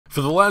For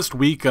the last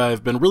week,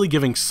 I've been really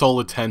giving sole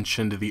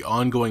attention to the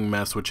ongoing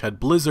mess which had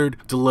Blizzard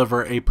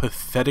deliver a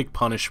pathetic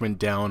punishment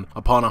down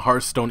upon a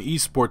Hearthstone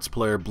esports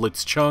player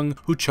Blitz Chung,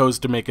 who chose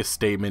to make a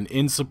statement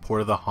in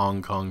support of the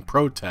Hong Kong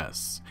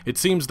protests. It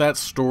seems that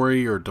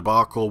story, or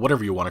debacle,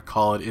 whatever you want to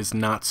call it, is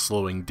not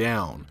slowing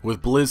down.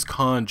 With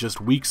BlizzCon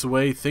just weeks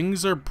away,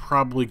 things are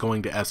probably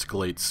going to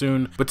escalate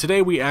soon, but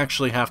today we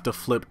actually have to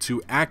flip to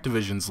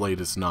Activision's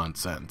latest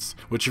nonsense,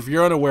 which, if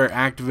you're unaware,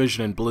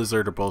 Activision and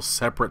Blizzard are both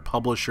separate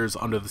publishers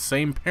under the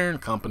same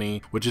parent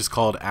company, which is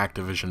called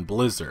Activision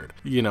Blizzard.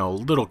 You know, a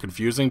little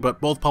confusing,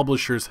 but both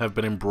publishers have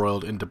been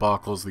embroiled in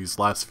debacles these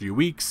last few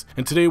weeks,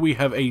 and today we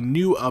have a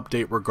new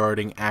update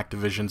regarding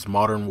Activision's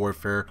Modern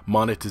Warfare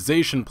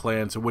monetization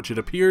plans, in which it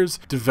appears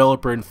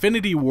developer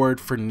Infinity Ward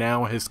for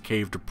now has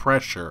caved to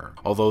pressure,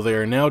 although they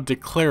are now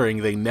declaring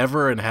they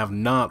never and have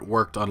not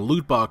worked on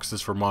loot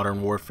boxes for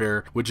Modern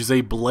Warfare, which is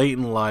a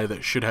blatant lie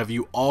that should have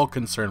you all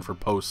concerned for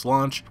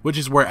post-launch, which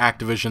is where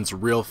Activision's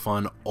real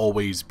fun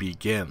always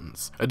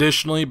begins.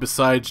 Additionally,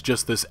 besides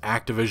just this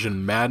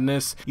Activision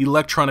madness,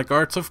 Electronic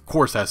Arts of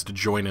course has to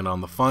join in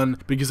on the fun,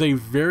 because a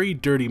very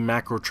dirty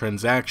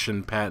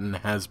macrotransaction patent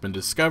has been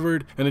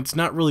discovered, and it's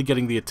not really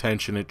getting the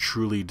attention it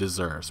truly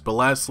deserves. But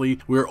lastly,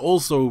 we're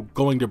also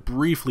going to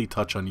briefly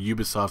touch on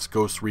Ubisoft's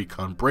Ghost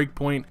Recon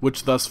Breakpoint,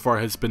 which thus far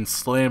has been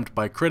slammed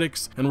by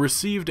critics and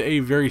received a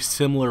very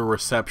similar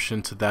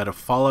reception to that of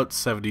Fallout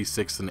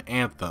 76 and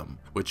Anthem,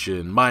 which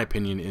in my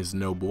opinion is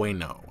no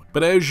bueno.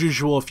 But as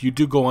usual, if you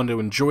do go on to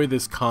enjoy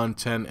this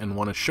content and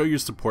want to show your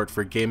support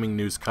for gaming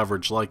news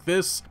coverage like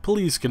this,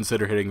 please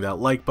consider hitting that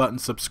like button,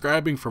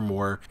 subscribing for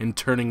more, and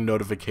turning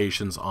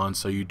notifications on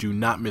so you do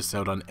not miss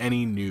out on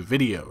any new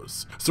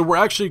videos. So we're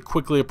actually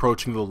quickly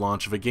approaching the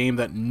launch of a game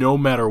that no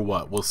matter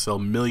what will sell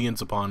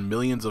millions upon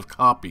millions of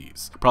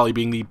copies, probably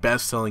being the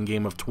best-selling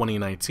game of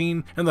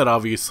 2019, and that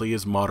obviously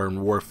is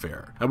Modern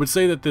Warfare. I would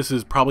say that this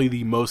is probably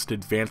the most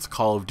advanced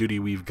Call of Duty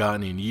we've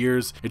gotten in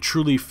years. It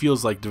truly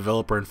feels like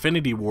developer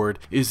Infinity Ward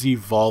is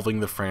evolving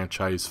the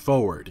franchise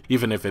forward,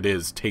 even if it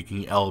is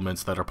taking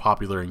elements that are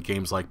popular in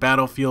games like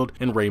Battlefield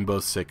and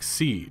Rainbow Six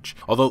Siege.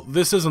 Although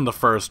this isn't the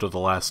first or the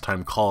last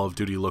time Call of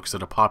Duty looks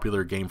at a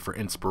popular game for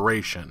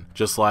inspiration.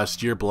 Just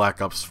last year,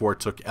 Black Ops 4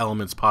 took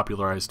elements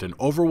popularized in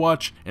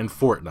Overwatch and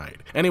Fortnite.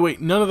 Anyway,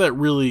 none of that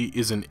really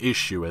is an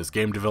issue, as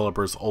game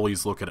developers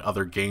always look at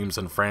other games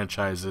and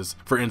franchises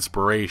for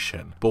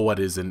inspiration. But what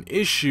is an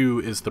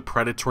issue is the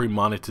predatory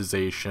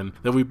monetization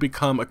that we've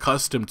become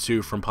accustomed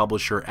to from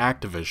publisher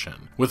Activision.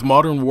 With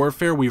Modern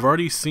Warfare, we've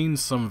already seen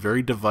some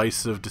very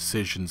divisive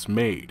decisions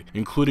made,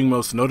 including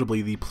most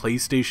notably the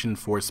PlayStation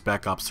 4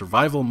 Spec Ops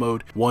Survival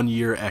Mode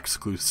 1-year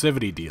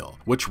exclusivity deal,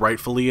 which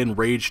rightfully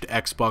enraged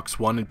Xbox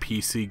One and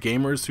PC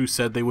gamers who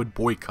said they would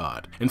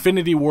boycott.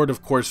 Infinity Ward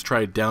of course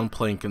tried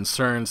downplaying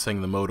concerns,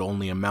 saying the mode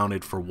only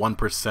amounted for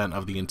 1%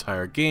 of the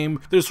entire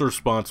game. This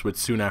response would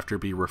soon after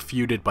be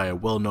refuted by a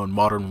well-known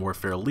Modern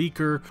Warfare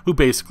leaker who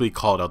basically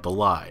called out the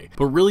lie.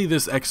 But really,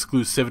 this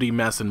exclusivity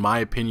mess, in my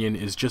opinion,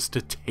 is just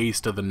a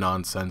taste of the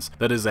nonsense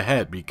that is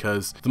ahead,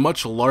 because the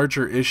much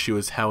larger issue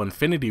is how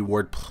Infinity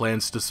Ward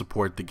plans to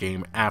support the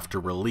game after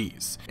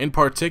release. In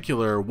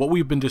particular, what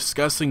we've been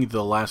discussing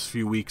the last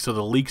few weeks are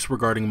the leaks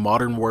regarding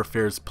Modern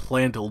Warfare's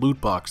planned loot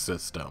box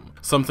system,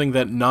 something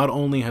that not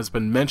only has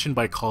been mentioned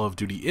by Call of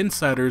Duty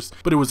insiders,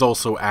 but it was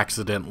also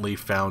accidentally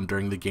found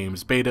during the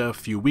game's beta a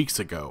few weeks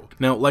ago.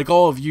 Now, like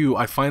all of you,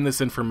 I find this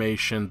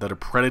information that a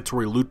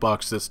predatory loot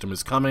box system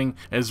is coming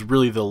as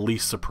really the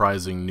least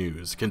surprising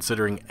news,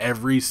 considering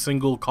every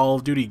single Call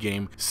of Duty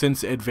game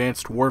since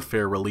Advanced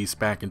Warfare released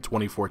back in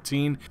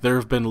 2014, there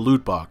have been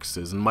loot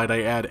boxes, and might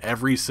I add,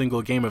 every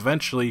single game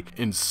eventually,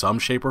 in some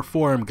shape or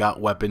form,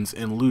 got weapons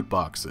in loot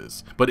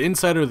boxes. But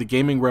Insider the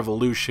Gaming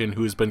Revolution,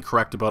 who has been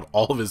correct about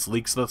all of his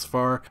leaks thus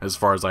far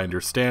as I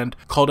understand,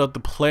 called out the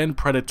planned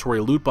predatory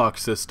loot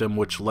box system,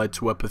 which led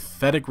to a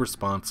pathetic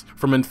response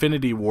from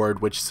Infinity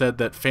Ward, which said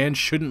that fans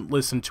shouldn't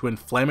listen to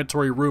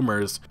inflammatory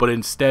rumors, but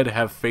instead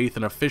have faith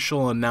in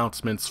official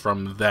announcements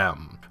from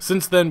them.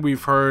 Since then,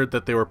 we've heard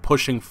that they were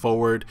pushing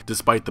forward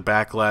despite the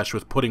backlash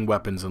with putting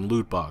weapons in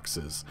loot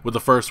boxes, with the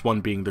first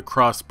one being the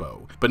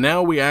crossbow. But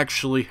now we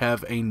actually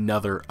have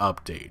another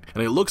update,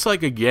 and it looks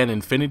like again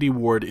Infinity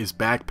Ward is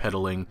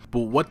backpedaling, but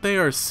what they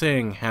are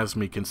saying has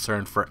me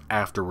concerned for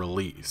after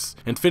release.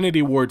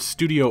 Infinity Ward's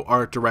studio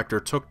art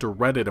director took to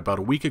Reddit about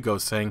a week ago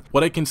saying,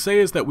 "What I can say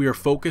is that we are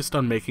focused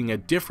on making a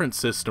different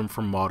system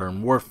for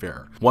Modern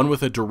Warfare, one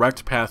with a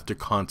direct path to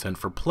content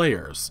for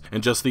players."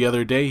 And just the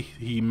other day,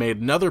 he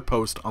made another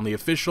post on the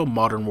official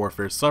Modern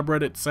Warfare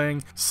subreddit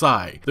saying,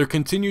 "Sigh, there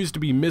continues to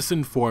be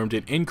misinformed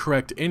and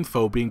incorrect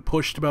info being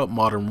pushed about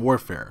Modern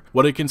Warfare.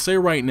 What I can say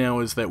right now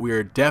is that we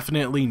are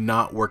definitely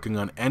not working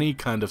on any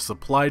kind of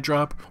supply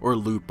drop or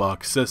loot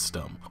box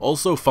system.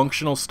 Also,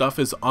 functional stuff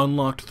is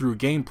unlocked through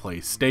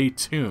gameplay, stay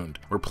tuned.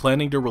 We're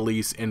planning to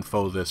release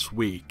info this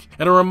week."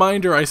 And a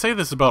reminder, I say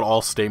this about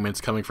all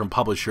statements coming from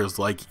publishers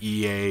like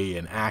EA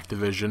and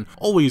Activision,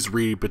 always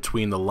read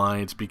between the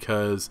lines,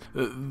 because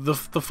the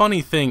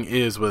funny thing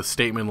is with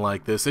statements statement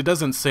like this, it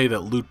doesn't say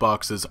that loot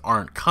boxes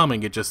aren't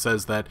coming, it just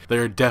says that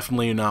they're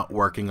definitely not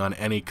working on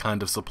any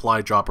kind of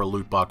supply drop or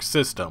loot box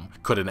system.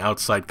 Could an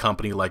outside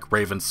company like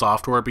Raven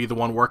Software be the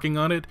one working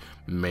on it?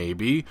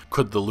 Maybe.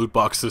 Could the loot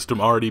box system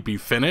already be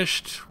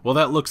finished? Well,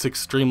 that looks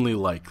extremely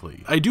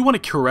likely. I do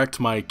want to correct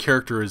my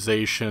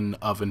characterization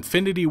of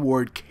Infinity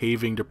Ward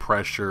caving to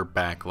pressure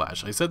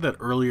backlash. I said that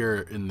earlier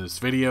in this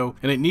video,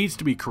 and it needs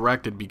to be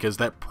corrected because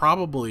that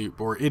probably,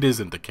 or it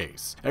isn't the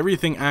case.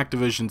 Everything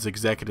Activision's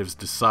executives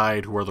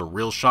decide, who are the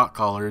real shot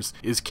callers,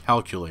 is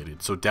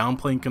calculated, so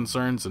downplaying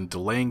concerns and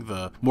delaying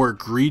the more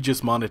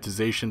egregious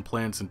monetization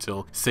plans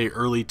until, say,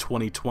 early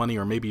 2020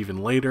 or maybe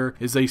even later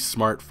is a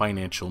smart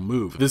financial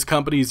move. This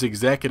company's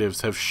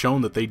executives have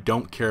shown that they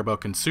don't care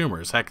about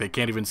consumers. Heck, they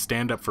can't even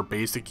stand up for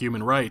basic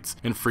human rights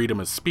and freedom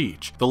of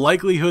speech. The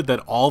likelihood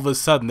that all of a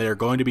sudden they are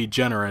going to be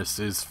generous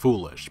is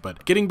foolish.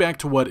 But getting back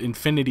to what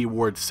Infinity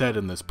Ward said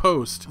in this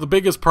post, the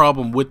biggest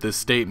problem with this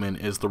statement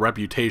is the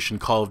reputation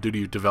Call of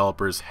Duty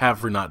developers have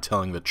for not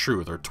telling the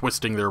truth or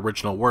twisting their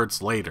original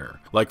words later.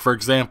 Like, for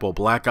example,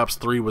 Black Ops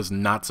 3 was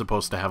not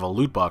supposed to have a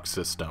loot box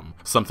system,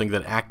 something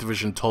that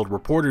Activision told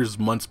reporters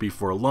months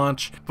before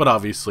launch, but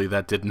obviously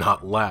that did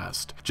not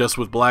last. Just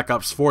with Black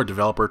Ops 4,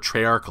 developer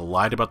Treyarch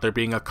lied about there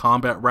being a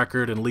combat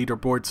record and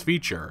leaderboards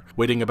feature,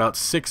 waiting about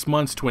 6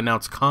 months to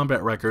announce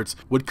combat records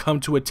would come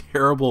to a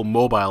terrible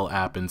mobile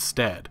app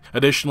instead.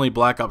 Additionally,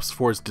 Black Ops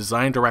 4's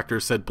design director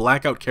said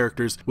Blackout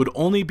characters would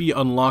only be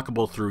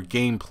unlockable through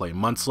gameplay.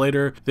 Months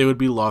later, they would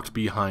be locked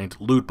behind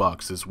loot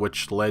boxes,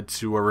 which led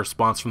to a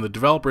response from the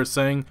developer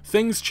saying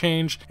things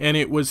changed and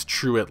it was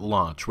true at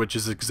launch, which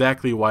is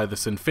exactly why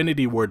this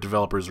Infinity Ward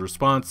developer's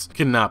response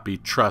cannot be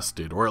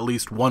trusted, or at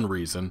least one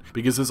reason,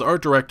 because his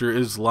art director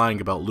is lying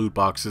about loot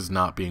boxes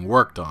not being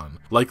worked on.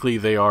 Likely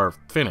they are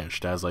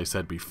finished, as I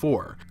said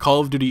before.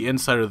 Call of Duty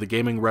Insider The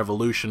Gaming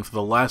Revolution for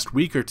the last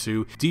week or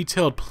two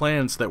detailed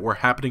plans that were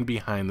happening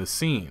behind the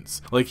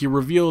scenes. Like, he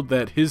revealed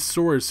that his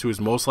source, who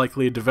is most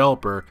likely a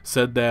developer,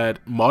 said that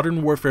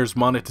Modern Warfare's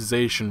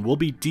monetization will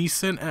be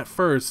decent at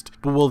first,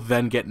 but will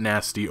then get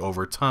nasty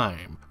over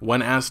time.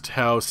 When asked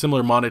how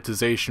similar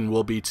monetization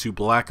will be to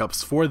Black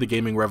Ops 4, The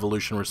Gaming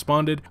Revolution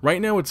responded,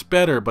 "Right now it's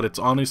better, but it's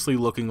honestly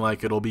looking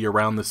like it'll be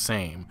around the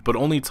same, but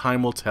only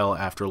time will tell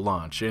after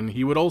launch." And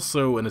he would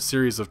also, in a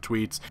series of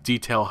tweets,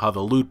 detail how the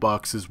loot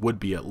boxes would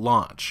be at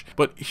launch.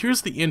 But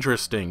here's the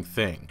interesting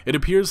thing. It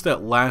appears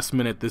that last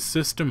minute this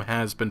system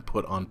has been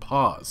put on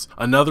pause.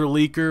 Another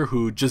leaker,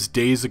 who just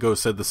days ago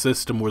said the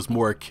system was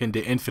more akin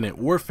to Infinite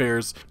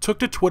Warfare's, took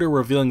to Twitter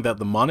revealing that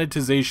the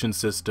monetization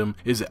system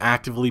is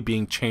actively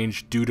being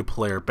changed due to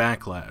player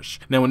backlash.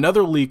 Now,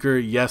 another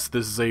leaker, yes,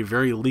 this is a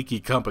very leaky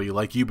company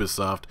like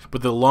Ubisoft,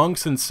 but the long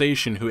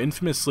sensation who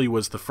infamously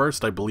was the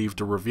first, I believe,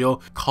 to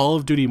reveal Call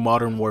of Duty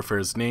Modern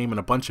Warfare's name and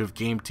a bunch of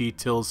game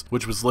details,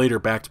 which was later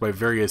backed by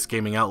various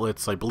gaming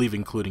outlets, I believe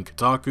including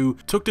Kotaku,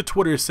 took to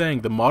Twitter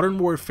saying the Modern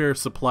Warfare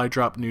supply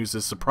drop news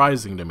is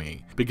surprising to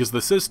me, because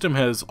the system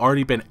has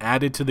already been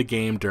added to the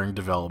game during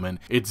development,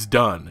 it's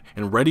done,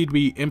 and ready to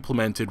be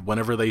implemented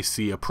whenever they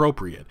see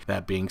appropriate.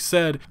 That being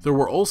said, there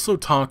were also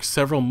talks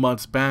several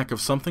months back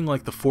of something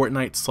like the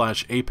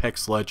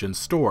Fortnite/Apex Legends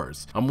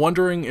stores. I'm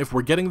wondering if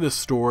we're getting this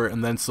store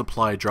and then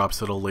supply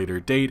drops at a later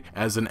date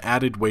as an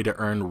added way to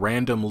earn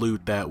random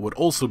loot that would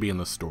also be in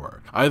the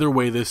store. Either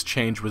way, this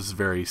change was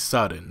very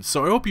sudden,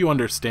 so I hope you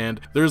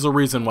understand there's a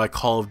reason why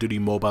Call of Duty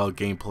mobile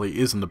gameplay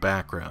is in the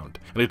background,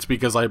 and it's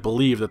because I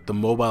believe that the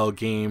mobile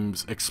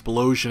game's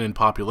explosion in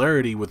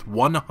popularity with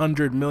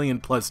 100 million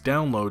plus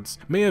downloads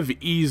may have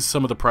eased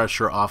some of the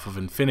pressure off of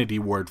Infinity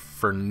Ward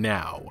for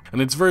now,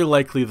 and it's very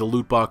likely the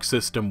loot box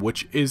system,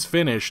 which is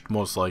finished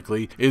most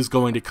likely, is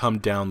going to come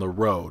down the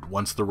road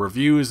once the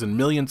reviews and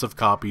millions of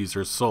copies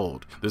are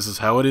sold. This is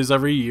how it is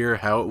every year,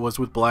 how it was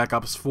with Black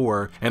Ops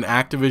 4, and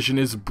Activision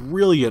is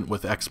brilliant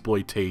with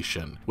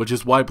exploitation, which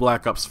is why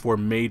Black Ops 4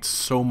 made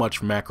so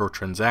much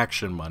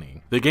macrotransaction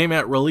money. The game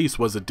at release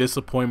was a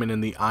disappointment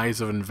in the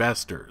eyes of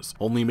investors,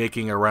 only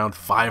making around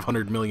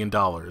 $500 million.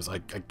 I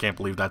can't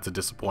believe that's a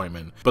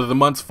disappointment. But the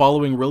months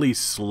following release,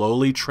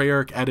 slowly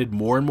Treyarch added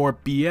more and more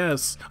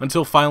BS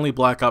until finally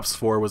Black Ops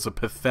 4 was a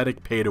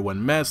pathetic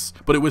pay-to-win mess,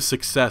 but it was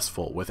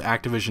successful, with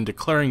Activision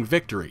declaring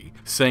victory,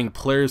 saying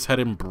players had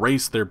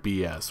embraced their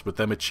BS, with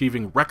them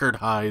achieving record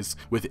highs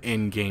with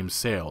in-game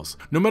sales.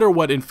 No matter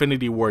what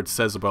Infinity Ward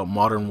says about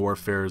Modern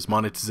Warfare's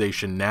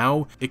monetization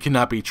now, it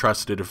cannot be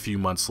trusted a few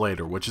months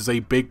later, which is a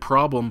big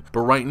problem,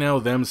 but right now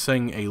them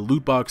saying a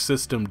loot box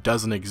system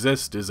doesn't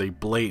exist is a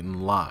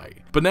blatant lie.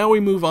 But now we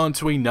move on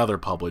to another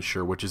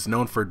publisher, which is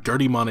known for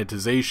dirty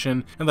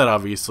monetization, and that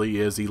obviously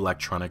is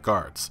Electronic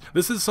Arts.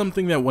 This is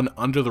something that went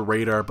under the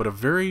radar, but a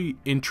very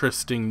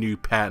interesting new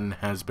patent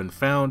has been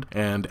found,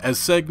 and as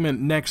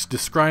segment next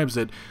describes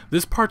it,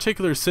 this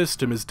particular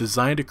system is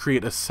designed to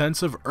create a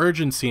sense of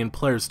urgency in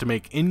players to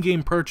make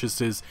in-game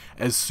purchases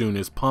as soon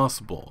as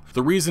possible.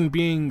 The reason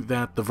being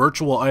that the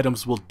virtual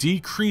items will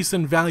decrease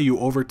in value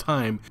over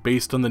time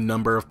based on the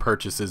number of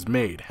purchases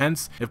made.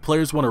 Hence, if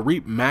players want to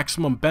reap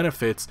maximum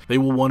benefits, they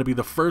will want to be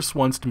the first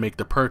ones to make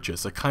the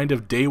purchase, a kind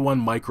of day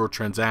one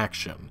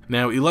microtransaction.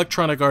 Now,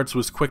 Electronic Arts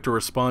was quick to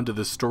respond to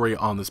this story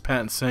on this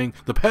patent, saying,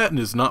 "The patent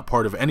is not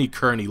part of any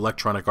current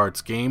Electronic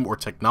Arts game or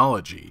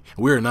technology.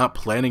 We are not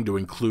planning to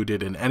include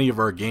it in any of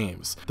our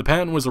games. The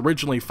patent was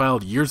originally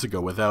filed years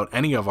ago without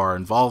any of our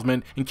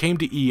involvement and came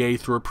to EA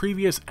through a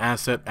previous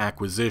asset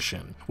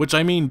acquisition," which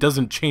I mean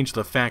doesn't change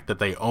the fact that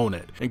they own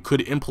it and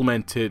could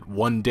implement it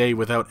one day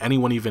without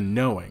anyone even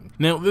knowing.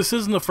 Now, this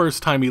isn't the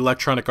first time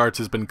Electronic Arts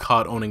has been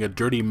caught owning a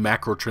dirty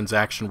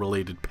macrotransaction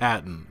related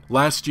patent.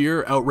 Last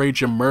year,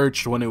 outrage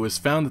emerged when it was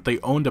found that they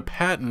owned a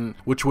patent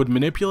which would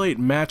manipulate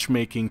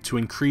matchmaking to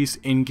increase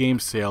in-game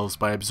sales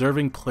by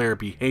observing player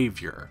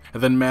behavior,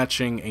 and then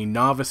matching a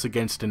novice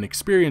against an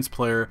experienced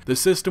player. The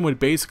system would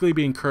basically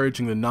be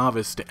encouraging the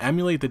novice to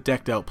emulate the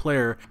decked out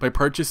player by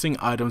purchasing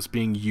items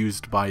being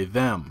used by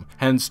them,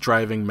 hence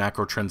driving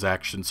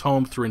macrotransactions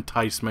home through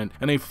enticement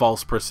and a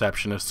false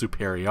perception of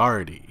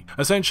superiority.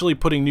 Essentially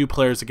putting new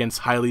players against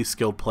highly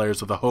skilled players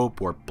with the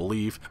hope or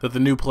belief that the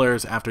new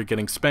players, after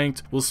getting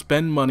spanked, will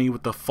spend money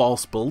with the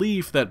false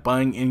belief that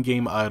buying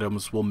in-game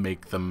items will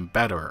make them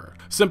better.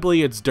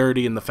 Simply, it's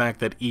dirty, and the fact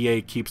that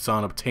EA keeps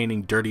on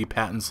obtaining dirty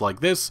patents like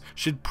this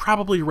should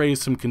probably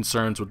raise some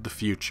concerns with the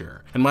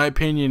future. In my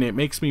opinion, it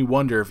makes me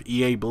wonder if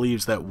EA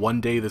believes that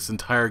one day this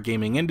entire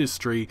gaming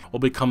industry will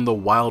become the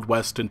Wild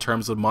West in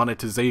terms of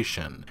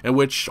monetization, in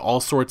which all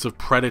sorts of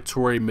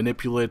predatory,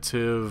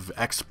 manipulative,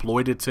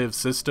 exploitative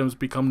systems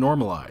become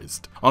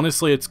normalized.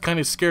 Honestly, it's kind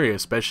of scary,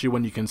 especially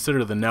when you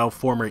consider the now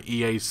former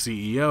EA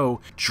CEO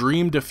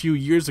dreamed a few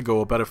years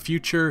ago about a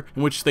future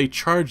in which they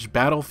charged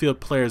Battlefield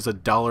players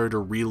 $1 to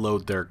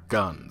reload their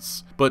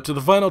guns. But to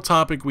the final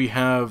topic we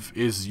have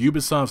is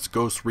Ubisoft's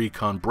Ghost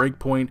Recon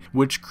Breakpoint,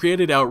 which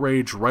created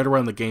outrage right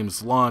around the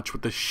game's launch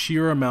with the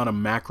sheer amount of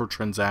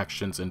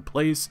macrotransactions in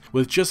place,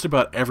 with just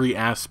about every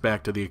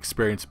aspect of the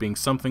experience being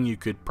something you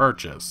could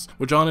purchase,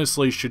 which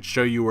honestly should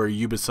show you where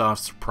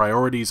Ubisoft's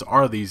priorities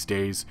are these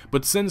days.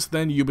 But since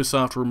then,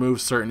 Ubisoft removed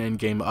certain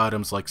in-game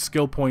items like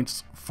skill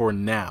points for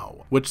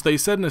now, which they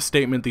said in a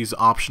statement these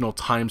optional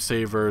time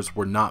savers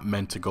were not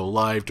meant to go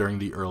live during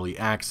the early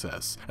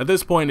access. At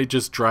this point, it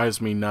just drives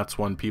me nuts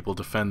when people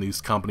defend these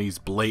companies'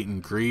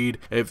 blatant greed.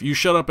 If you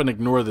shut up and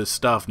ignore this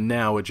stuff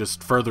now, it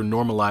just further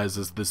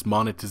normalizes this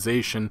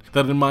monetization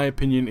that in my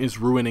opinion is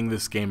ruining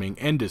this gaming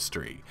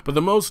industry. But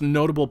the most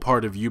notable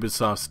part of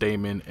Ubisoft's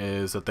statement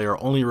is that they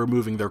are only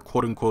removing their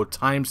quote-unquote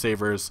time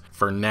savers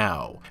for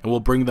now, and will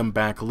bring them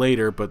back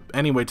later. But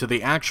anyway, to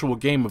the actual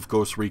game of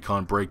Ghost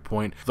Recon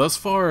Breakpoint, thus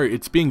far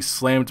it's being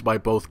slammed by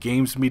both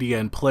games media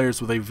and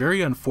players with a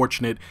very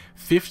unfortunate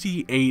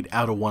 58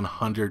 out of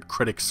 100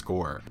 critic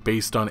score,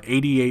 based on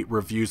 88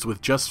 reviews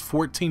with just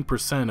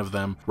 14% of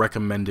them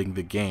recommending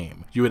the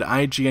game. You had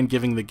IGN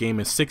giving the game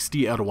a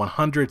 60 out of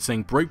 100,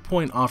 saying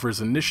Breakpoint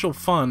offers initial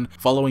fun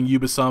following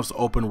Ubisoft's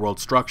open world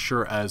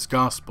structure as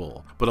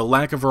gospel, but a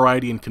lack of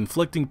variety and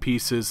conflicting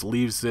pieces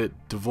leaves it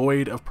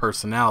devoid of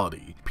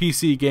personality.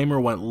 PC Gamer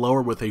went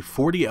lower with a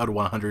 40 out of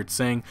 100,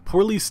 saying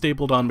poorly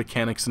stapled on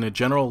mechanics and a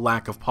general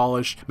lack of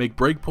polish make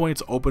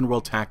Breakpoint's open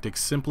world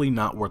tactics simply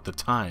not worth the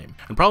time.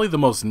 And probably the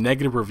most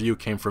negative review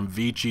came from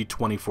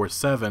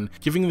VG247,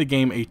 giving the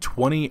game a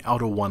 20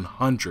 out of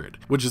 100,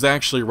 which is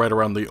actually right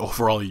around the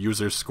overall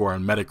user score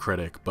on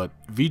Metacritic. But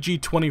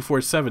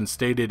VG247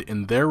 stated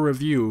in their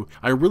review,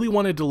 "I really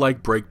wanted to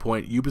like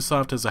Breakpoint.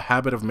 Ubisoft has a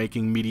habit of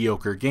making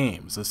mediocre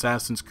games.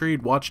 Assassin's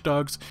Creed, Watch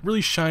Dogs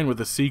really shine with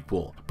a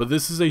sequel, but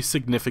this is a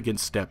significant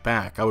step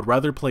back. I would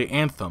rather play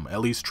Anthem.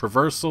 At least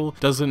traversal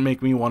doesn't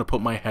make me want to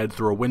put my head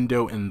through a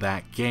window in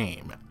that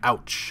game.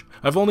 Ouch."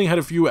 I've only had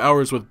a few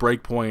hours with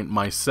Breakpoint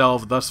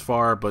myself thus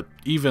far, but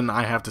even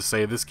I have to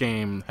say this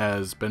game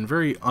has been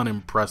very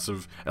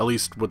unimpressive, at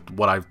least with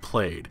what I've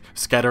played.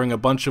 Scattering a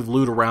bunch of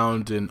loot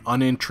around an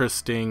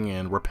uninteresting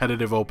and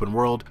repetitive open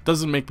world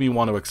doesn't make me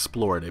want to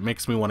explore it, it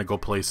makes me want to go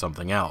play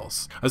something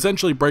else.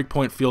 Essentially,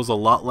 Breakpoint feels a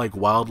lot like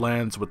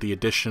Wildlands with the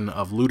addition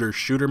of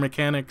looter-shooter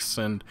mechanics,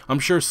 and I'm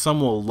sure some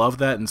will love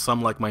that and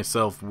some like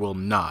myself will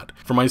not.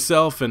 For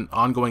myself, an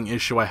ongoing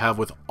issue I have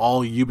with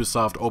all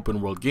Ubisoft open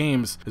world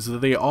games is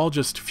that they all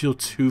just feel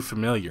too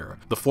familiar.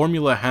 The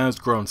formula has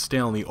grown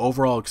stale and the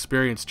overall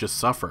experience just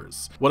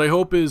suffers. What I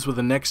hope is with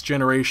the next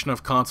generation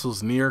of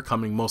consoles near,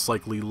 coming most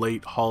likely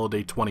late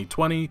holiday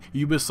 2020,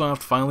 Ubisoft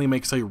finally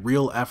makes a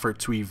real effort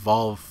to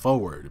evolve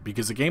forward,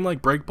 because a game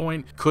like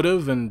Breakpoint could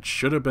have and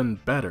should have been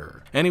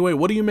better. Anyway,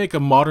 what do you make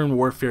of Modern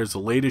Warfare's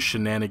latest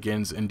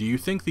shenanigans, and do you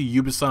think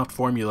the Ubisoft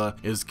formula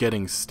is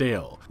getting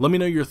stale? Let me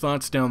know your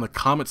thoughts down in the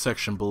comment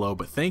section below,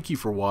 but thank you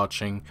for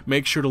watching.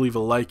 Make sure to leave a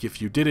like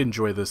if you did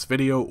enjoy this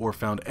video or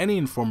found any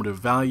informative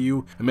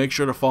value, and make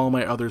sure to follow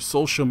my other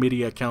social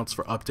media accounts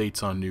for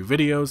updates on new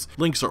videos.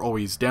 Links are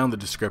always down in the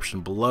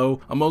description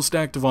below. I'm most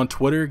active on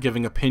Twitter,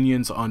 giving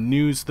opinions on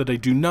news that I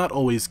do not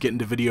always get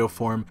into video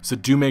form, so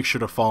do make sure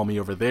to follow me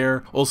over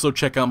there. Also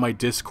check out my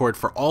Discord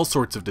for all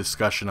sorts of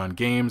discussion on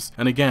games.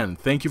 And again,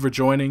 thank you for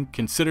joining,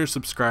 consider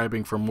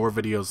subscribing for more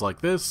videos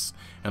like this,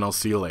 and I'll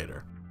see you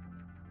later.